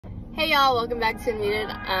Hey y'all, welcome back to Unmuted.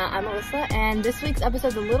 I'm Alyssa, and this week's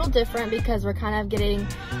episode's a little different because we're kind of getting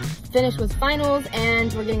finished with finals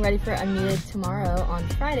and we're getting ready for Unmuted tomorrow on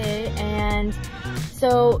Friday. And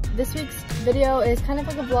so this week's video is kind of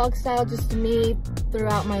like a vlog style, just me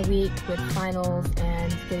throughout my week with finals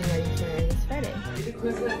and getting ready for this Friday.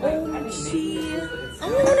 Oh, gee. I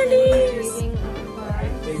want one of these.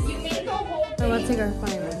 So let's take our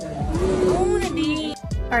finals. I want one of these.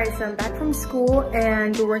 Alright, so I'm back from school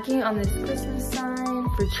and we're working on this Christmas sign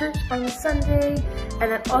for church on Sunday. And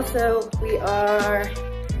then also we have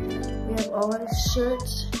all our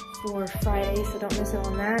shirts for Friday, so don't miss out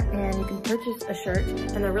on that. And you can purchase a shirt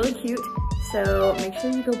and they're really cute, so make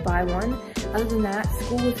sure you go buy one. Other than that,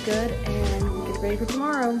 school was good and we'll get ready for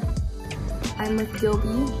tomorrow. I'm with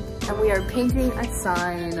Gilby and we are painting a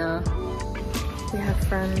sign. We have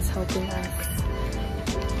friends helping us.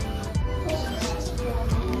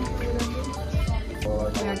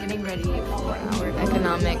 We are getting ready for our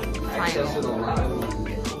economic final.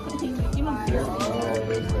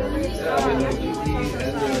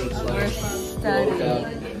 We're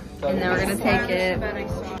studying, and then we're gonna take it.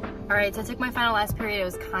 Alright, so I took my final last period. It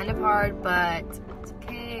was kind of hard, but it's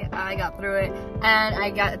okay. I got through it, and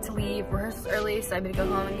I got to leave rehearsals early, so I'm gonna go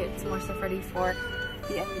home and get some more stuff ready for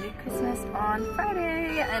the Unmuted Christmas on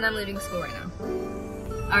Friday, and I'm leaving school right now.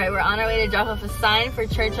 Alright, we're on our way to drop off a sign for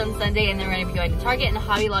church on Sunday, and then we're going to be going to Target and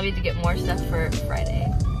Hobby Lobby to get more stuff for Friday.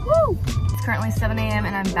 Woo! It's currently 7 a.m.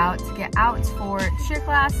 and I'm about to get out for cheer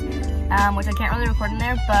class, which I can't really record in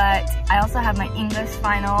there, but I also have my English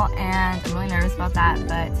final, and I'm really nervous about that,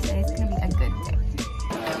 but today's going to be a good day.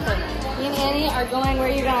 Me and Annie are going, where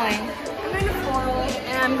are you going? I'm going to Floral,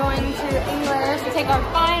 and I'm going to English to take our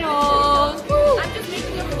finals. Woo! I'm just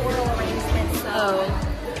making a floral arrangement, so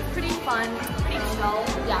it's pretty fun.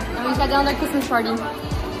 Yeah, and we just got down to our Christmas party.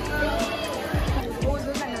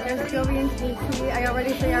 There's Gilby and Casey. I got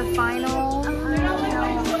ready for our final.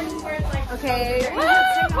 Okay.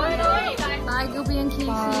 Bye, Gilby and Casey.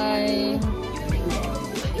 Bye.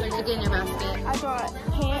 What did you get in your basket? I got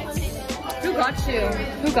pants. Who got you?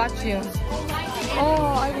 Who got you?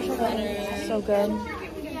 Oh, I wish I got it. So good.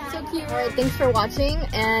 So cute. Alright, thanks for watching,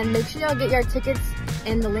 and make sure y'all get your tickets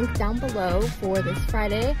in the link down below for this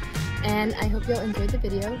Friday. And I hope y'all enjoyed the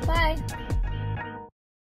video. Bye!